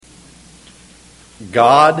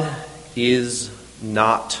God is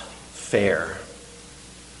not fair.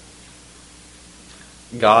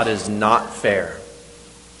 God is not fair.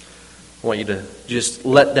 I want you to just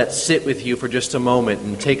let that sit with you for just a moment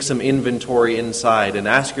and take some inventory inside and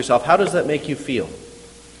ask yourself, how does that make you feel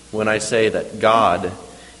when I say that God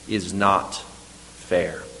is not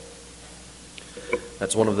fair?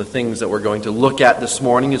 That's one of the things that we're going to look at this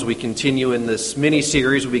morning as we continue in this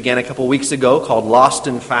mini-series we began a couple weeks ago called Lost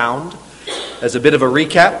and Found. As a bit of a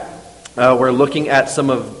recap, we're looking at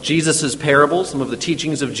some of Jesus' parables, some of the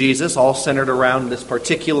teachings of Jesus, all centered around this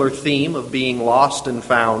particular theme of being lost and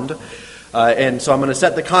found. And so I'm going to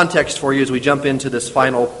set the context for you as we jump into this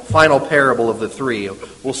final parable of the three.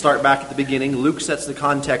 We'll start back at the beginning. Luke sets the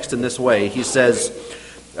context in this way. He says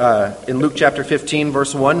in Luke chapter 15,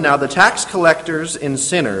 verse 1, "Now the tax collectors and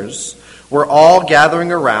sinners were all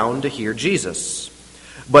gathering around to hear Jesus.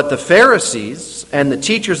 But the Pharisees and the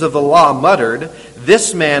teachers of the law muttered,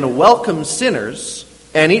 'This man welcomes sinners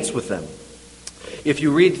and eats with them.'" If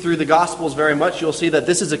you read through the Gospels very much, you'll see that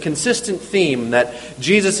this is a consistent theme, that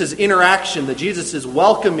Jesus' interaction, that Jesus'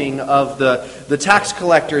 welcoming of the tax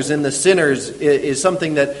collectors and the sinners is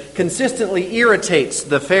something that consistently irritates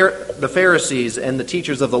the Pharisees and the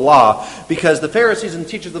teachers of the law, because the Pharisees and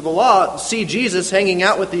teachers of the law see Jesus hanging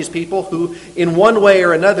out with these people who, in one way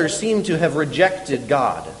or another, seem to have rejected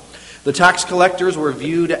God. The tax collectors were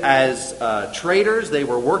viewed as traitors. They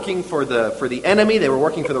were working for the enemy. They were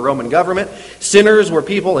working for the Roman government. Sinners were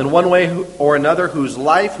people in one way or another whose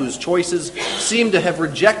life, whose choices seemed to have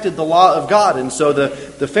rejected the law of God. And so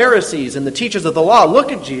the Pharisees and the teachers of the law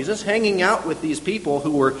look at Jesus hanging out with these people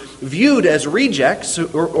who were viewed as rejects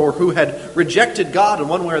or who had rejected God in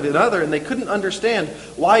one way or the other, and they couldn't understand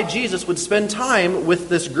why Jesus would spend time with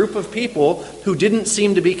this group of people who didn't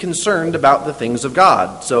seem to be concerned about the things of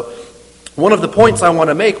God. So one of the points I want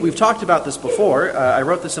to make, we've talked about this before, I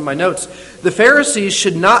wrote this in my notes. The Pharisees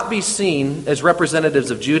should not be seen as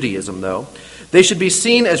representatives of Judaism, though. They should be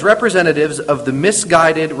seen as representatives of the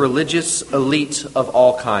misguided religious elite of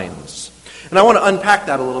all kinds. And I want to unpack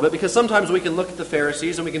that a little bit, because sometimes we can look at the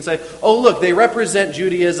Pharisees and we can say, oh, look, they represent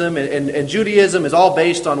Judaism, and Judaism is all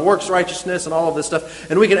based on works righteousness and all of this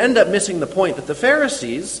stuff. And we can end up missing the point that the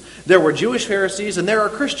Pharisees, there were Jewish Pharisees and there are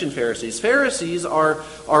Christian Pharisees. Pharisees are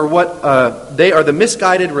they are the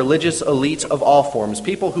misguided religious elite of all forms.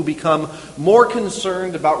 People who become more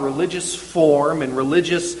concerned about religious form and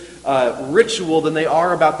religious ritual than they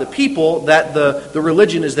are about the people that the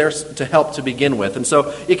religion is there to help to begin with. And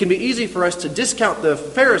so it can be easy for us to discount the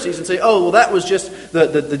Pharisees and say, oh, well, that was just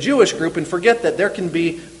the Jewish group, and forget that there can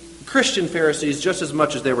be Christian Pharisees just as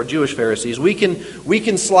much as there were Jewish Pharisees. We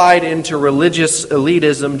can slide into religious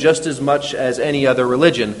elitism just as much as any other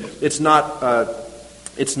religion. It's not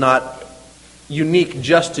unique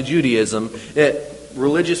just to Judaism.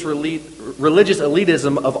 Religious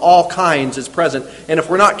elitism of all kinds is present, and if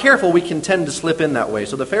we're not careful, we can tend to slip in that way.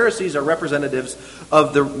 So the Pharisees are representatives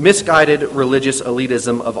of the misguided religious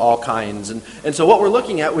elitism of all kinds. And so what we're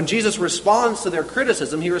looking at, when Jesus responds to their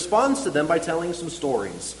criticism, he responds to them by telling some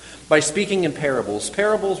stories, by speaking in parables.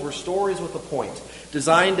 Parables were stories with a point,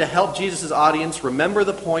 designed to help Jesus' audience remember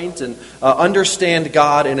the point and understand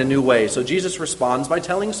God in a new way. So Jesus responds by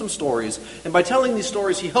telling some stories. And by telling these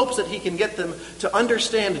stories, he hopes that he can get them to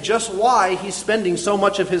understand just why he's spending so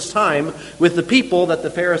much of his time with the people that the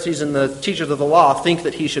Pharisees and the teachers of the law think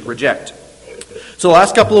that he should reject. So the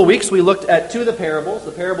last couple of weeks, we looked at two of the parables,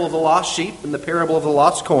 the parable of the lost sheep and the parable of the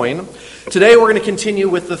lost coin. Today, we're going to continue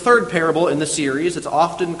with the third parable in the series. It's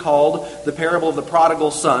often called the parable of the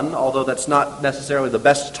prodigal son, although that's not necessarily the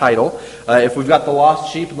best title. If we've got the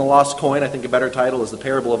lost sheep and the lost coin, I think a better title is the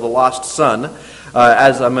parable of the lost son.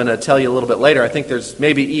 As I'm going to tell you a little bit later, I think there's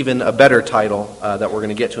maybe even a better title that we're going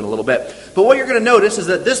to get to in a little bit. But what you're going to notice is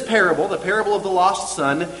that this parable, the parable of the lost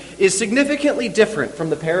son, is significantly different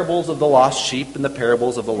from the parables of the lost sheep and the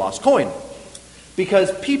parables of the lost coin.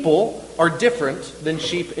 Because people are different than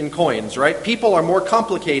sheep and coins, right? People are more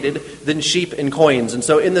complicated than sheep and coins. And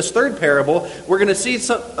so in this third parable, we're going to see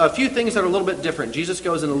a few things that are a little bit different. Jesus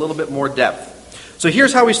goes in a little bit more depth. So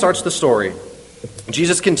here's how he starts the story.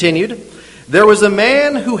 Jesus continued, "There was a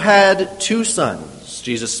man who had 2 sons."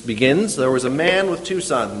 Jesus begins, there was a man with 2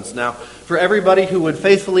 sons. Now, for everybody who had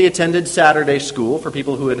faithfully attended Saturday school, for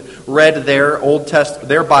people who had read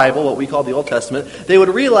their Bible, what we call the Old Testament, they would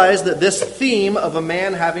realize that this theme of a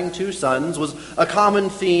man having 2 sons was a common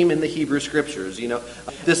theme in the Hebrew Scriptures. You know,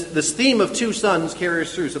 this theme of 2 sons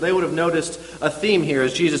carries through. So they would have noticed a theme here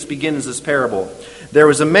as Jesus begins this parable. There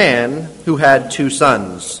was a man who had 2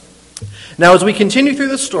 sons. Now, as we continue through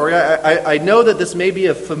this story, I know that this may be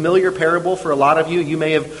a familiar parable for a lot of you. You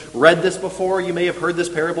may have read this before. You may have heard this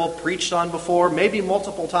parable preached on before, maybe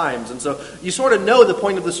multiple times. And so you sort of know the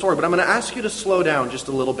point of the story, but I'm going to ask you to slow down just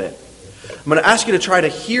a little bit. I'm going to ask you to try to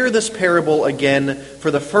hear this parable again for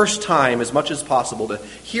the first time as much as possible, to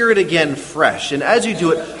hear it again fresh. And as you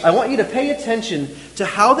do it, I want you to pay attention to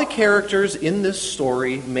how the characters in this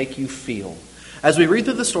story make you feel. As we read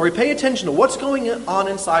through the story, pay attention to what's going on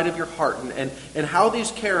inside of your heart and how these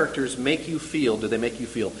characters make you feel. Do they make you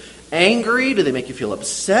feel angry? Do they make you feel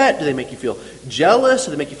upset? Do they make you feel jealous?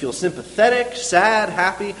 Do they make you feel sympathetic, sad,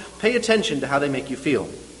 happy? Pay attention to how they make you feel.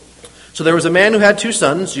 So there was a man who had 2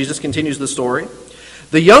 sons. Jesus continues the story.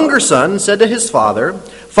 The younger son said to his father,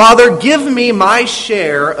 "Father, give me my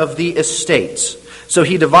share of the estate." So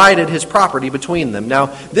he divided his property between them. Now,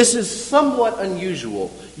 this is somewhat unusual.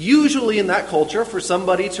 Usually in that culture, for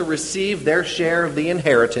somebody to receive their share of the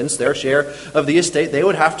inheritance, their share of the estate, they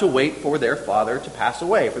would have to wait for their father to pass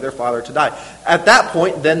away, for their father to die. At that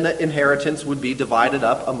point, then the inheritance would be divided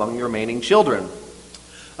up among the remaining children.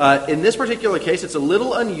 In this particular case, it's a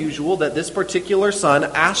little unusual that this particular son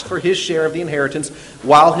asked for his share of the inheritance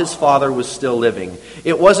while his father was still living.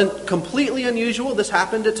 It wasn't completely unusual. This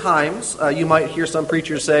happened at times. You might hear some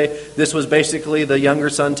preachers say this was basically the younger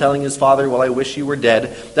son telling his father, "Well, I wish you were dead."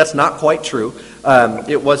 That's not quite true.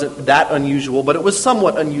 It wasn't that unusual, but it was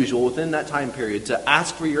somewhat unusual within that time period to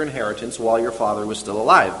ask for your inheritance while your father was still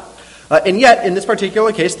alive. And yet, in this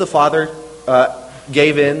particular case, the father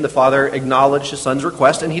gave in, the father acknowledged his son's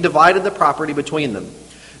request, and he divided the property between them.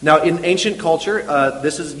 Now, in ancient culture,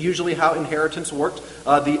 this is usually how inheritance worked.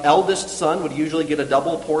 The eldest son would usually get a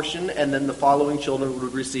double portion, and then the following children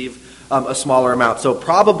would receive a smaller amount. So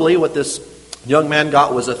probably what this young man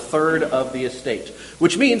got was a third of the estate,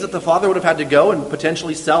 which means that the father would have had to go and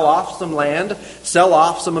potentially sell off some land, sell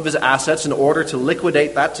off some of his assets in order to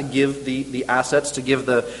liquidate that, to give the assets, to give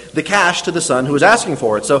the cash to the son who was asking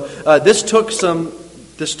for it. So this took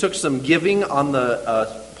some giving on the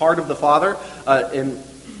part of the father, and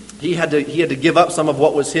he had to give up some of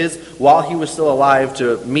what was his while he was still alive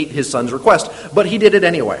to meet his son's request. But he did it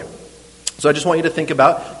anyway. So I just want you to think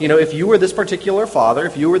about, if you were this particular father,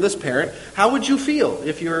 if you were this parent, how would you feel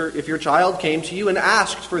if your child came to you and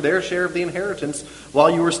asked for their share of the inheritance while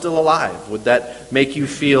you were still alive? Would that make you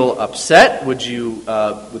feel upset? Would you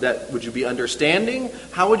be understanding?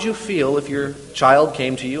 How would you feel if your child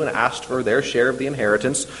came to you and asked for their share of the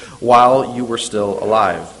inheritance while you were still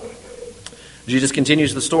alive? Jesus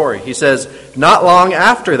continues the story. He says, "Not long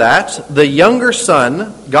after that, the younger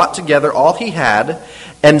son got together all he had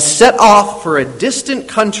and set off for a distant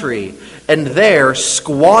country, and there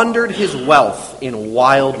squandered his wealth in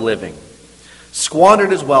wild living."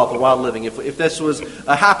 Squandered his wealth in wild living. If this was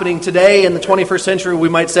happening today in the 21st century, we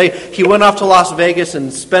might say he went off to Las Vegas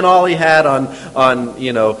and spent all he had on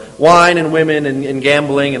wine and women and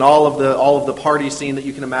gambling and all of the party scene that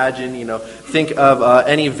you can imagine. Think of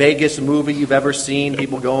any Vegas movie you've ever seen.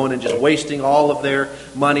 People going and just wasting all of their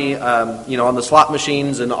money, on the slot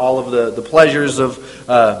machines and all of the pleasures of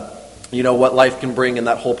what life can bring in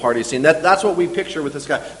that whole party scene. That's what we picture with this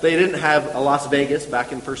guy. They didn't have a Las Vegas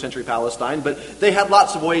back in first century Palestine, but they had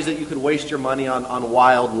lots of ways that you could waste your money on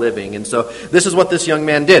wild living. And so this is what this young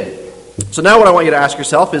man did. So now what I want you to ask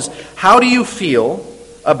yourself is, how do you feel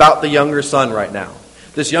about the younger son right now?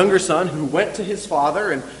 This younger son who went to his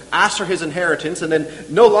father and asked for his inheritance, and then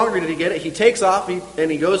no longer did he get it. He takes off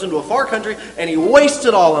and he goes into a far country and he wastes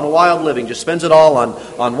it all on wild living, just spends it all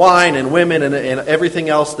on wine and women and everything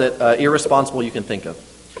else that irresponsible you can think of.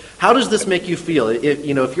 How does this make you feel?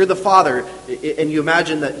 If you're the father and you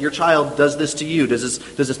imagine that your child does this to you, does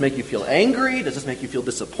this make you feel angry? Does this make you feel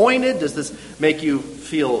disappointed? Does this make you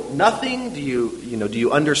feel nothing? Do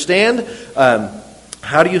you understand?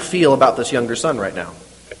 How do you feel about this younger son right now?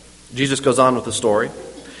 Jesus goes on with the story.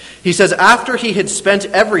 He says, "After he had spent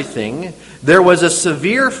everything, there was a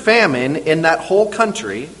severe famine in that whole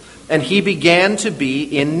country, and he began to be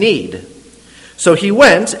in need. So he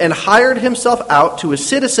went and hired himself out to a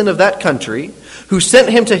citizen of that country, who sent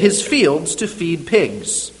him to his fields to feed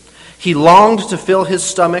pigs. He longed to fill his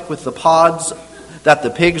stomach with the pods that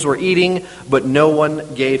the pigs were eating, but no one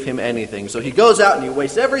gave him anything." So he goes out and he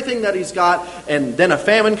wastes everything that he's got, and then a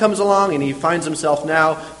famine comes along, and he finds himself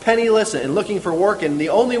now penniless and looking for work, and the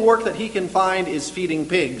only work that he can find is feeding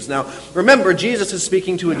pigs. Now, remember, Jesus is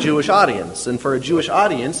speaking to a Jewish audience, and for a Jewish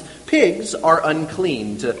audience, pigs are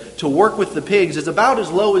unclean. To work with the pigs is about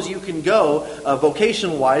as low as you can go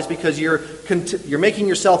vocation-wise, because you're making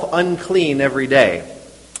yourself unclean every day.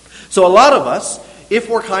 So a lot of us, if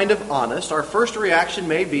we're kind of honest, our first reaction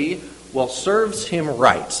may be, well, serves him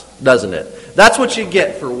right, doesn't it? That's what you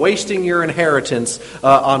get for wasting your inheritance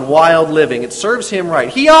on wild living. It serves him right.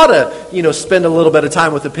 He ought to, spend a little bit of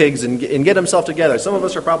time with the pigs and get himself together. Some of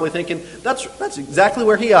us are probably thinking that's exactly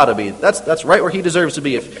where he ought to be. That's right where he deserves to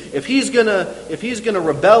be. If he's gonna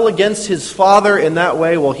rebel against his father in that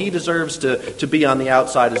way, well, he deserves to be on the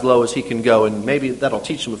outside as low as he can go, and maybe that'll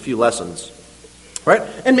teach him a few lessons, right?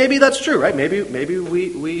 And maybe that's true, right? Maybe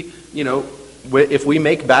we if we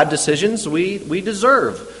make bad decisions, we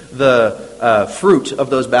deserve the fruit of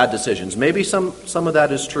those bad decisions. Maybe some of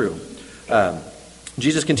that is true.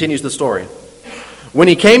 Jesus continues the story. When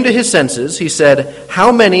he came to his senses, he said,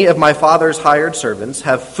 "How many of my father's hired servants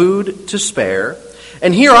have food to spare?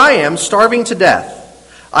 And here I am, starving to death.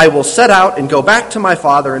 I will set out and go back to my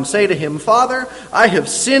father and say to him, 'Father, I have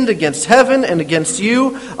sinned against heaven and against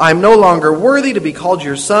you. I am no longer worthy to be called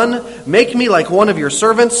your son. Make me like one of your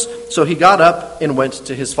servants.' So he got up and went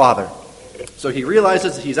to his father." So he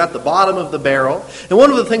realizes that he's at the bottom of the barrel. And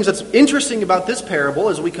one of the things that's interesting about this parable,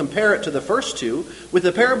 as we compare it to the first two, with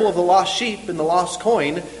the parable of the lost sheep and the lost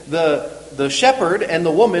coin, the shepherd and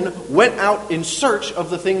the woman went out in search of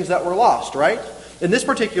the things that were lost, right? In this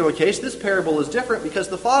particular case, this parable is different because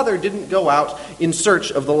the father didn't go out in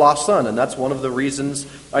search of the lost son. And that's one of the reasons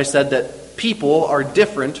I said that people are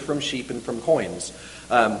different from sheep and from coins.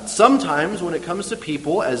 Sometimes when it comes to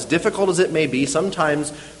people, as difficult as it may be,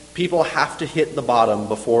 sometimes people have to hit the bottom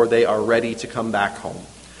before they are ready to come back home.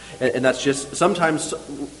 And that's just, sometimes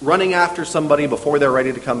running after somebody before they're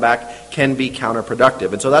ready to come back can be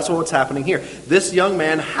counterproductive. And so that's what's happening here. This young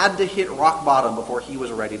man had to hit rock bottom before he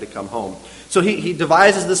was ready to come home. So he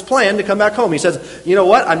devises this plan to come back home. He says, you know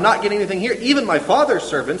what, I'm not getting anything here. Even my father's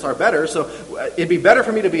servants are better, so it'd be better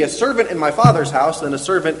for me to be a servant in my father's house than a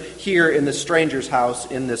servant here in this stranger's house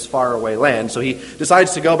in this faraway land. So he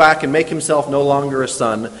decides to go back and make himself no longer a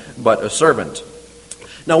son, but a servant.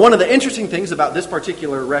 Now, one of the interesting things about this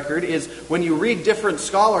particular record is when you read different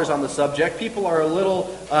scholars on the subject, people are a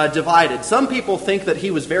little divided. Some people think that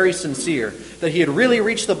he was very sincere, that he had really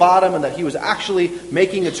reached the bottom and that he was actually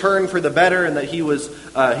making a turn for the better and that he was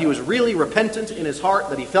really repentant in his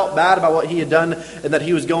heart, that he felt bad about what he had done and that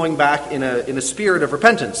he was going back in a spirit of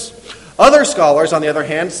repentance. Other scholars, on the other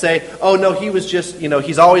hand, say, oh no, he was just,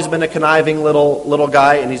 he's always been a conniving little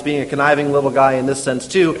guy, and he's being a conniving little guy in this sense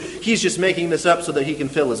too. He's just making this up so that he can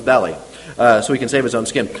fill his belly, so he can save his own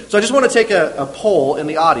skin. So I just want to take a poll in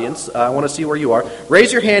the audience. I want to see where you are.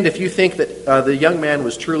 Raise your hand if you think that the young man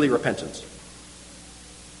was truly repentant.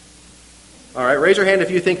 All right, raise your hand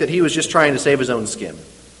if you think that he was just trying to save his own skin.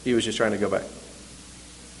 He was just trying to go back.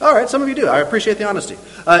 All right, some of you do. I appreciate the honesty.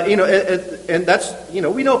 And that's,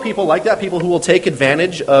 we know people like that, people who will take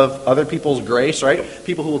advantage of other people's grace, right?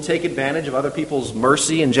 People who will take advantage of other people's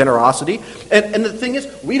mercy and generosity. And the thing is,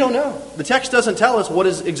 we don't know. The text doesn't tell us what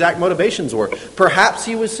his exact motivations were. Perhaps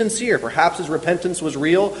he was sincere. Perhaps his repentance was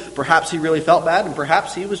real. Perhaps he really felt bad. And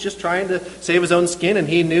perhaps he was just trying to save his own skin. And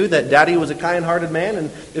he knew that Daddy was a kind-hearted man. And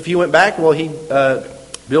if he went back, well, he'd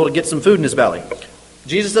be able to get some food in his belly.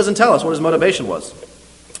 Jesus doesn't tell us what his motivation was.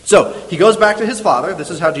 So, he goes back to his father. This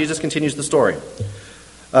is how Jesus continues the story.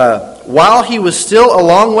 While he was still a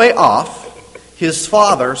long way off, his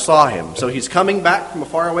father saw him. So he's coming back from a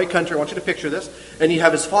faraway country. I want you to picture this. And you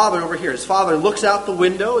have his father over here. His father looks out the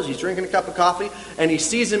window as he's drinking a cup of coffee, and he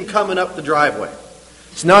sees him coming up the driveway.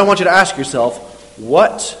 So now I want you to ask yourself,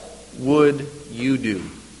 what would you do?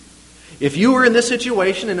 If you were in this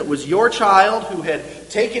situation and it was your child who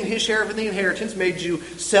had taken his share of the inheritance, made you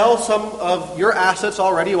sell some of your assets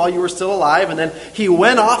already while you were still alive, and then he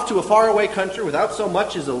went off to a faraway country without so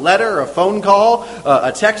much as a letter, a phone call,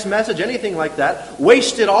 a text message, anything like that,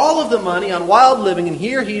 wasted all of the money on wild living, and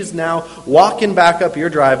here he's now walking back up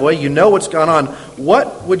your driveway. You know what's gone on.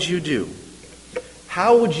 What would you do?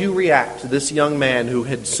 How would you react to this young man who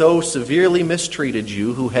had so severely mistreated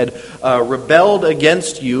you, who had rebelled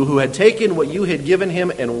against you, who had taken what you had given him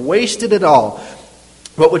and wasted it all?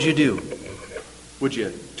 What would you do? Would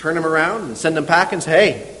you turn him around and send him packing and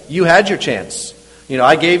say, hey, you had your chance.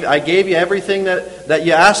 I gave you everything that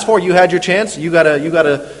you asked for. You had your chance. You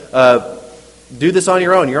gotta do this on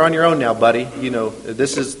your own. You're on your own now, buddy.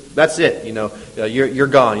 That's it. You're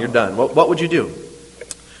gone. You're done. What would you do?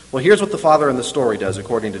 Well, here's what the father in the story does,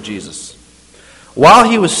 according to Jesus. While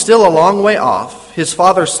he was still a long way off, his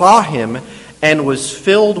father saw him and was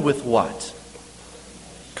filled with what?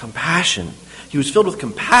 Compassion. He was filled with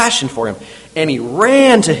compassion for him, and he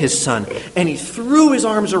ran to his son, and he threw his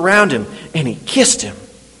arms around him, and he kissed him.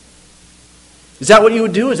 Is that what you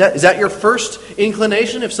would do? Is that your first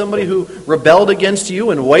inclination? If somebody who rebelled against you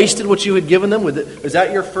and wasted what you had given them, is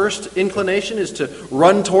that your first inclination, is to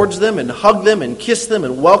run towards them and hug them and kiss them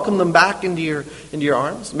and welcome them back into your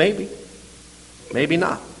arms? Maybe. Maybe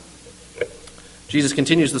not. Jesus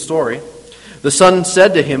continues the story. The son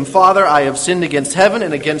said to him, "Father, I have sinned against heaven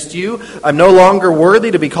and against you. I'm no longer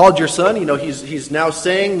worthy to be called your son." You know, he's now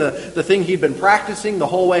saying the thing he'd been practicing the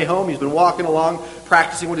whole way home. He's been walking along,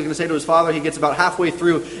 practicing what he's going to say to his father. He gets about halfway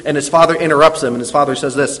through, and his father interrupts him, and his father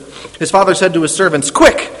says this. His father said to his servants,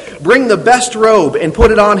 "Quick, bring the best robe and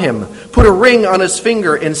put it on him. Put a ring on his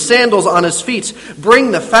finger and sandals on his feet.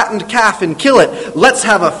 Bring the fattened calf and kill it. Let's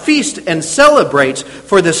have a feast and celebrate,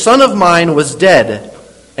 for this son of mine was dead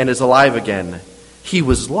and is alive again. He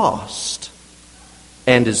was lost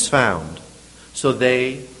and is found." So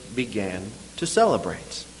they began to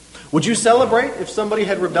celebrate. Would you celebrate if somebody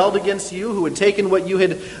had rebelled against you, who had taken what you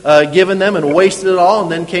had given them and wasted it all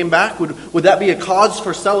and then came back? Would that be a cause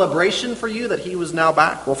for celebration for you, that he was now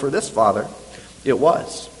back? Well, for this father, it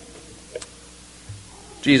was.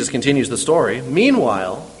 Jesus continues the story.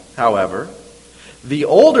 Meanwhile, however, the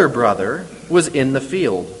older brother was in the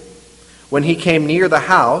field. When he came near the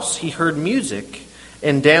house, he heard music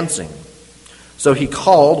and dancing. So he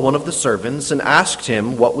called one of the servants and asked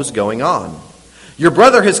him what was going on. "Your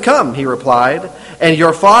brother has come," he replied, "and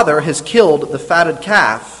your father has killed the fatted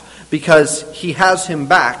calf because he has him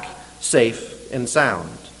back safe and sound."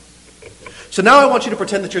 So now I want you to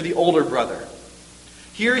pretend that you're the older brother.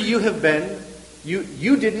 Here you have been.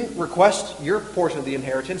 You didn't request your portion of the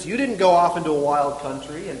inheritance. You didn't go off into a wild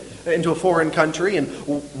country and into a foreign country and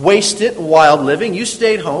waste it in wild living. You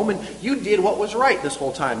stayed home and you did what was right this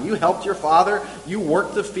whole time. You helped your father. You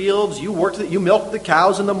worked the fields. You milked the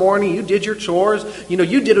cows in the morning. You did your chores.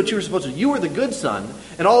 You did what you were supposed to do. You were the good son.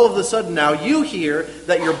 And all of a sudden now you hear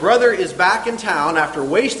that your brother is back in town after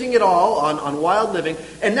wasting it all on wild living,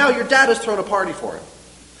 and now your dad has thrown a party for him.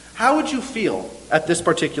 How would you feel at this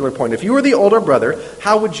particular point? If you were the older brother,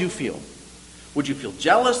 how would you feel? Would you feel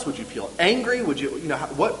jealous? Would you feel angry? Would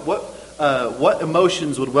what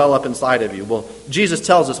emotions would well up inside of you? Well, Jesus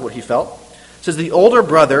tells us what he felt. It says the older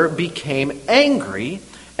brother became angry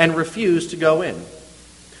and refused to go in.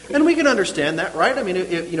 And we can understand that, right? I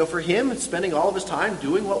mean, for him, spending all of his time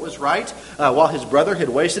doing what was right while his brother had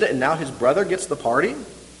wasted it, and now his brother gets the party.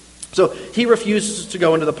 So he refuses to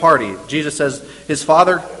go into the party. Jesus says his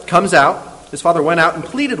father comes out. His father went out and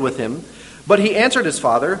pleaded with him. But he answered his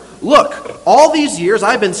father, "Look, all these years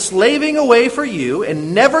I've been slaving away for you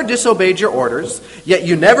and never disobeyed your orders. Yet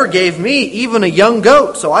you never gave me even a young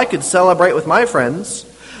goat so I could celebrate with my friends.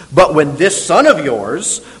 But when this son of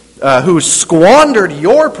yours, who squandered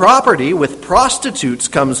your property with prostitutes,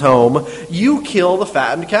 comes home, you kill the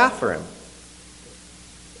fattened calf for him."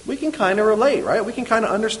 We can kind of relate, right? We can kind of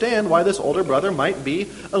understand why this older brother might be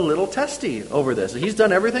a little testy over this. He's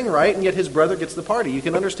done everything right, and yet his brother gets the party. You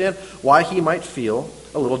can understand why he might feel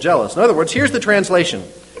a little jealous. In other words, here's the translation.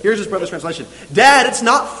 Here's his brother's translation. "Dad, it's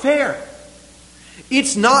not fair.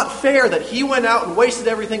 It's not fair that he went out and wasted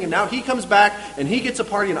everything, and now he comes back and he gets a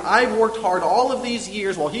party, and I've worked hard all of these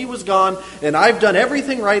years while he was gone, and I've done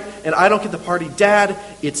everything right, and I don't get the party. Dad,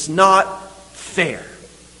 it's not fair."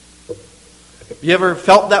 You ever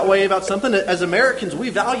felt that way about something? As Americans, we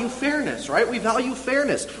value fairness, right? We value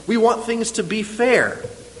fairness. We want things to be fair.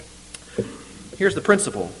 Here's the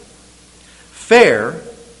principle. Fair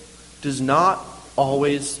does not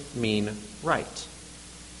always mean right.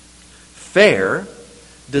 Fair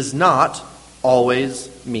does not always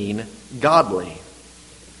mean godly.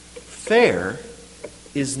 Fair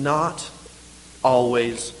is not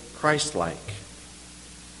always Christ-like.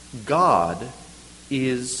 God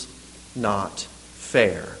is not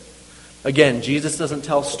fair. Again, Jesus doesn't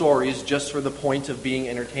tell stories just for the point of being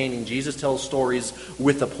entertaining. Jesus tells stories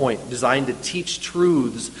with a point, designed to teach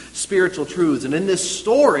truths, spiritual truths. And in this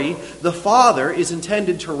story, the Father is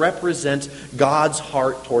intended to represent God's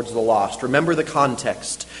heart towards the lost. Remember the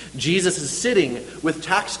context. Jesus is sitting with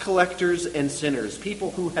tax collectors and sinners,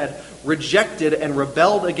 people who had rejected and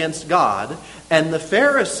rebelled against God. And the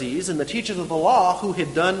Pharisees and the teachers of the law, who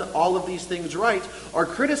had done all of these things right, are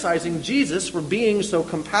criticizing Jesus for being so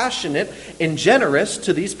compassionate and generous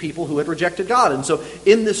to these people who had rejected God. And so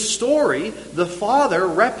in this story, the Father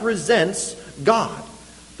represents God.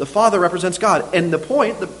 The Father represents God. And the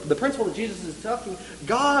point, the principle that Jesus is talking,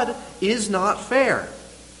 God is not fair.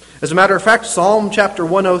 As a matter of fact, Psalm chapter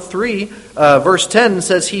 103, verse 10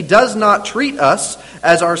 says, "He does not treat us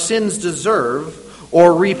as our sins deserve,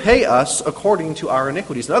 or repay us according to our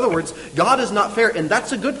iniquities." In other words, God is not fair, and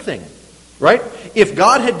that's a good thing, right? If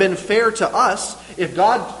God had been fair to us, if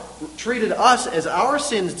God treated us as our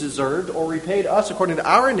sins deserved or repaid us according to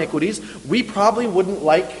our iniquities, we probably wouldn't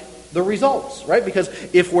like the results, right? Because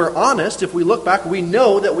if we're honest, if we look back, we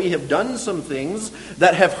know that we have done some things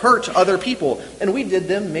that have hurt other people. And we did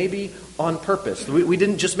them maybe on purpose. We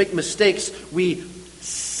didn't just make mistakes, we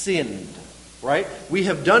sinned, right? We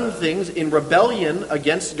have done things in rebellion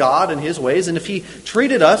against God and His ways. And if He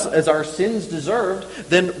treated us as our sins deserved,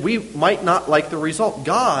 then we might not like the result.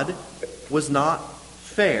 God was not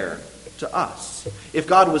fair to us. If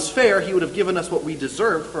God was fair, He would have given us what we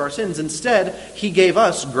deserved for our sins. Instead, He gave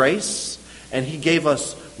us grace, and He gave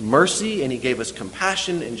us mercy, and He gave us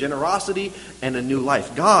compassion and generosity and a new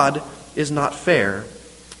life. God is not fair,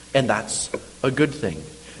 and that's a good thing.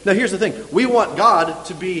 Now, here's the thing. We want God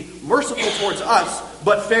to be merciful towards us,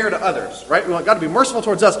 but fair to others, right? We want God to be merciful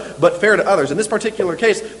towards us, but fair to others. In this particular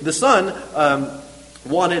case, the son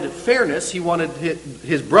wanted fairness. He wanted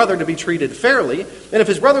his brother to be treated fairly. And if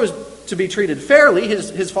his brother was to be treated fairly,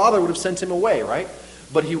 his father would have sent him away, right?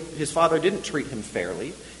 But his father didn't treat him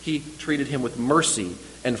fairly. He treated him with mercy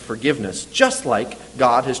and forgiveness, just like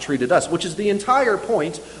God has treated us, which is the entire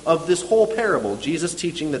point of this whole parable. Jesus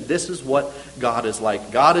teaching that this is what God is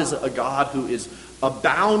like. God is a God who is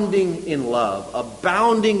abounding in love,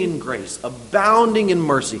 abounding in grace, abounding in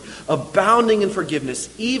mercy, abounding in forgiveness,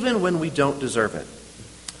 even when we don't deserve it.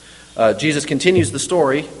 Jesus continues the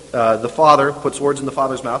story. The father puts words in the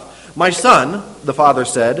father's mouth. "My son," the father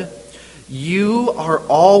said, "you are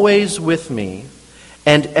always with me,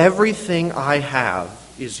 and everything I have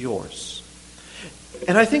is yours."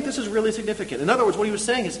 And I think this is really significant. In other words, what he was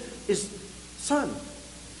saying is son,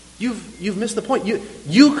 you've missed the point.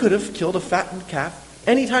 You could have killed a fattened calf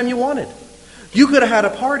anytime you wanted. You could have had a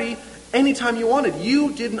party anytime you wanted.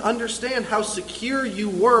 You didn't understand how secure you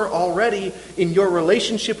were already in your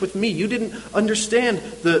relationship with me. You didn't understand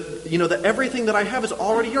that everything that I have is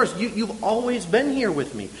already yours. You've always been here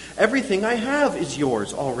with me. Everything I have is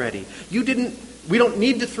yours already. We don't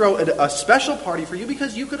need to throw a special party for you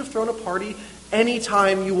because you could have thrown a party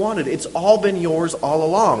anytime you wanted. It's all been yours all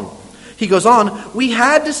along. He goes on, "We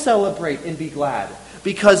had to celebrate and be glad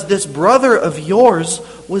because this brother of yours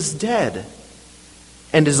was dead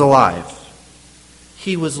and is alive.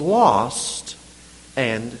 He was lost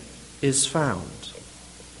and is found."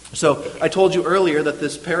 So I told you earlier that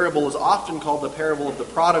this parable is often called the parable of the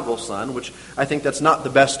prodigal son, which I think that's not the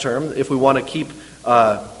best term. If we want to keep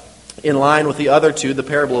in line with the other two, the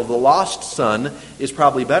parable of the lost son is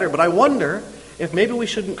probably better. But I wonder if maybe we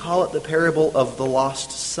shouldn't call it the parable of the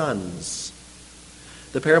lost sons.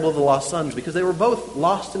 The parable of the lost sons, because they were both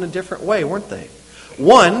lost in a different way, weren't they?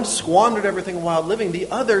 One squandered everything in wild living. The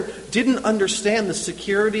other didn't understand the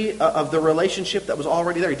security of the relationship that was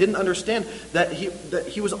already there. He didn't understand that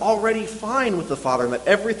he was already fine with the Father and that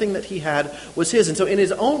everything that he had was his. And so in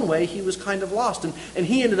his own way, he was kind of lost. And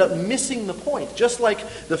he ended up missing the point. Just like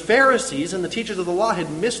the Pharisees and the teachers of the law had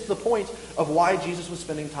missed the point of why Jesus was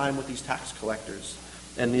spending time with these tax collectors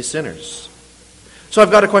and these sinners. So I've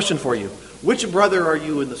got a question for you. Which brother are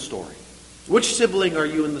you in the story? Which sibling are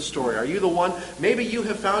you in the story? Are you the one? Maybe you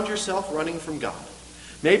have found yourself running from God.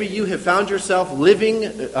 Maybe you have found yourself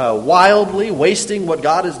living wildly, wasting what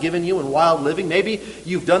God has given you in wild living. Maybe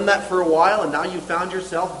you've done that for a while and now you found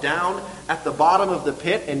yourself down at the bottom of the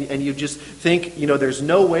pit and you just think, there's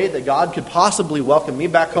no way that God could possibly welcome me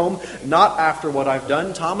back home, not after what I've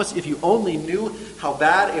done. Thomas, if you only knew how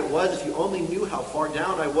bad it was, if you only knew how far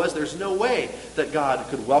down I was, there's no way that God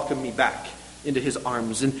could welcome me back into his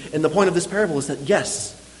arms. And the point of this parable is that,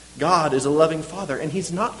 yes, God is a loving Father, and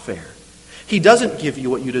he's not fair. He doesn't give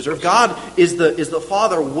you what you deserve. God is the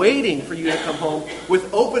Father waiting for you to come home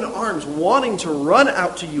with open arms, wanting to run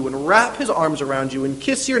out to you and wrap his arms around you and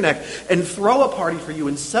kiss your neck and throw a party for you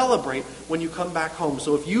and celebrate when you come back home.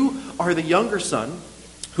 So if you are the younger son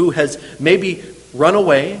who has maybe run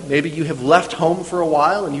away, maybe you have left home for a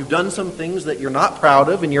while and you've done some things that you're not proud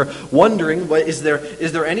of and you're wondering, is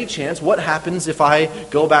there any chance? What happens if I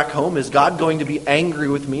go back home? Is God going to be angry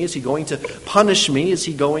with me? Is he going to punish me? Is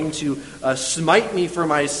he going to smite me for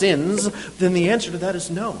my sins? Then the answer to that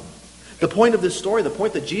is no. The point of this story, the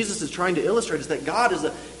point that Jesus is trying to illustrate is that God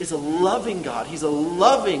is a loving God. He's a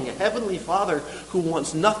loving Heavenly Father who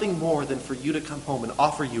wants nothing more than for you to come home and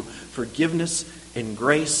offer you forgiveness and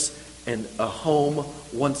grace and a home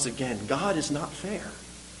once again. God is not fair.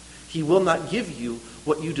 He will not give you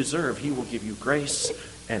what you deserve. He will give you grace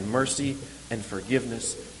and mercy and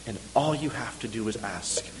forgiveness, and all you have to do is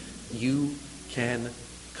ask. You can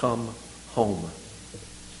come home.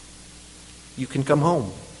 You can come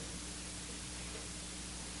home.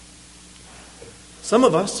 Some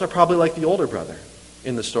of us are probably like the older brother.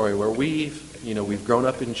 in the story where we've grown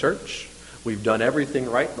up in church. We've done everything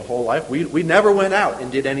right the whole life. We never went out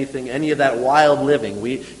and did any of that wild living.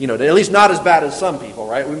 At least not as bad as some people,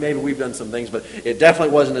 right? Maybe we've done some things, but it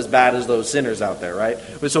definitely wasn't as bad as those sinners out there, right?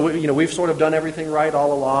 So we've sort of done everything right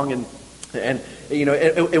all along, and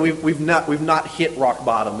we've not hit rock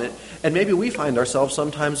bottom. And maybe we find ourselves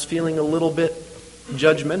sometimes feeling a little bit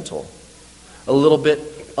judgmental, a little bit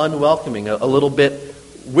unwelcoming, a little bit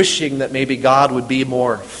wishing that maybe God would be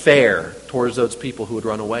more fair towards those people who would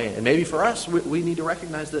run away. And maybe for us, we need to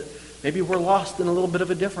recognize that maybe we're lost in a little bit of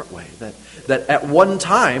a different way. That at one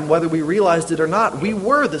time, whether we realized it or not, we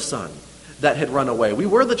were the son that had run away. We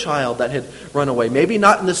were the child that had run away. Maybe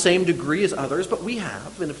not in the same degree as others, but we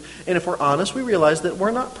have. And if we're honest, we realize that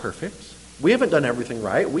we're not perfect. We haven't done everything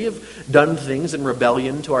right. We have done things in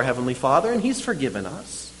rebellion to our Heavenly Father, and He's forgiven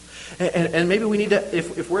us. And maybe we need to,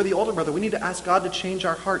 if we're the older brother, we need to ask God to change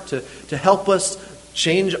our heart, to help us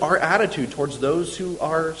change our attitude towards those who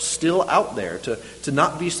are still out there, to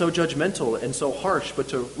not be so judgmental and so harsh, but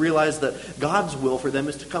to realize that God's will for them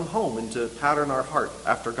is to come home and to pattern our heart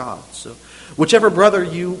after God. So whichever brother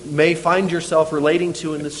you may find yourself relating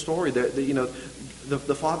to in this story,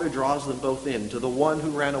 the Father draws them both in. To the one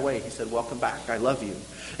who ran away, He said, "Welcome back, I love you."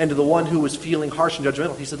 And to the one who was feeling harsh and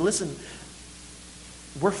judgmental, He said, "Listen,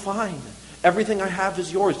 we're fine. Everything I have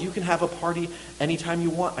is yours. You can have a party anytime you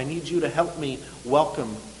want. I need you to help me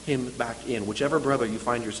welcome him back in." Whichever brother you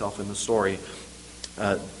find yourself in the story,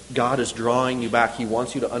 God is drawing you back. He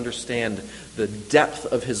wants you to understand the depth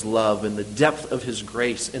of His love and the depth of His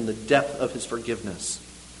grace and the depth of His forgiveness.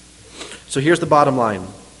 So here's the bottom line.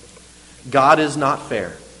 God is not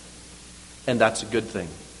fair, and that's a good thing.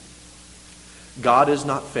 God is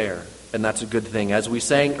not fair, and that's a good thing. As we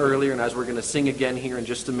sang earlier, and as we're going to sing again here in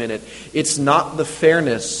just a minute, it's not the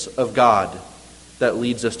fairness of God that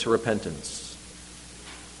leads us to repentance.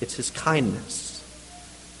 It's His kindness.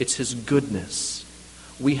 It's His goodness.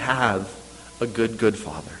 We have a good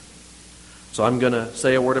Father. So I'm going to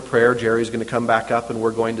say a word of prayer. Jerry's going to come back up, and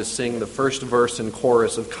we're going to sing the first verse and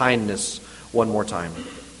chorus of kindness one more time.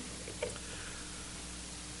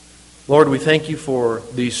 Lord, we thank You for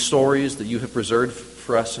these stories that You have preserved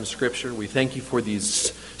for us in Scripture. We thank You for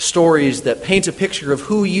these stories that paint a picture of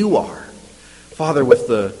who You are. Father, with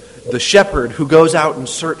the shepherd who goes out and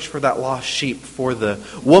search for that lost sheep, for the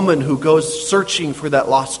woman who goes searching for that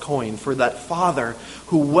lost coin, for that father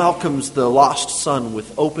who welcomes the lost son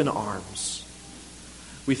with open arms.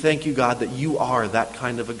 We thank You, God, that You are that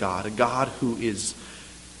kind of a God who is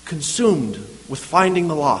consumed with finding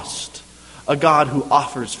the lost, a God who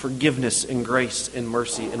offers forgiveness and grace and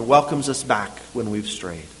mercy and welcomes us back when we've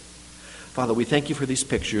strayed. Father, we thank You for these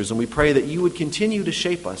pictures, and we pray that You would continue to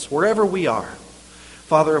shape us wherever we are.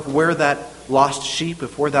 Father, if we're that lost sheep,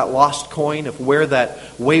 if we're that lost coin, if we're that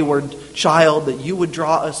wayward child, that You would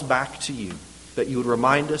draw us back to You, that You would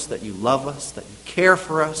remind us that You love us, that You care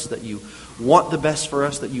for us, that You want the best for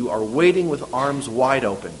us, that You are waiting with arms wide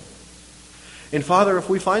open. And Father, if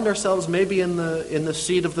we find ourselves maybe in the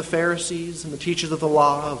seat of the Pharisees and the teachers of the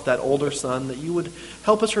law of that older son, that You would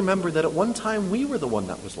help us remember that at one time we were the one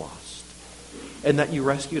that was lost, and that You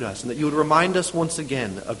rescued us, and that You would remind us once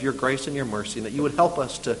again of Your grace and Your mercy, and that You would help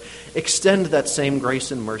us to extend that same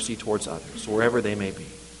grace and mercy towards others, wherever they may be.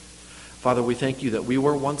 Father, we thank You that we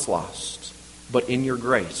were once lost, but in Your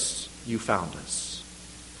grace You found us.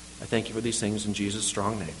 I thank You for these things in Jesus'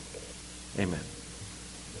 strong name. Amen.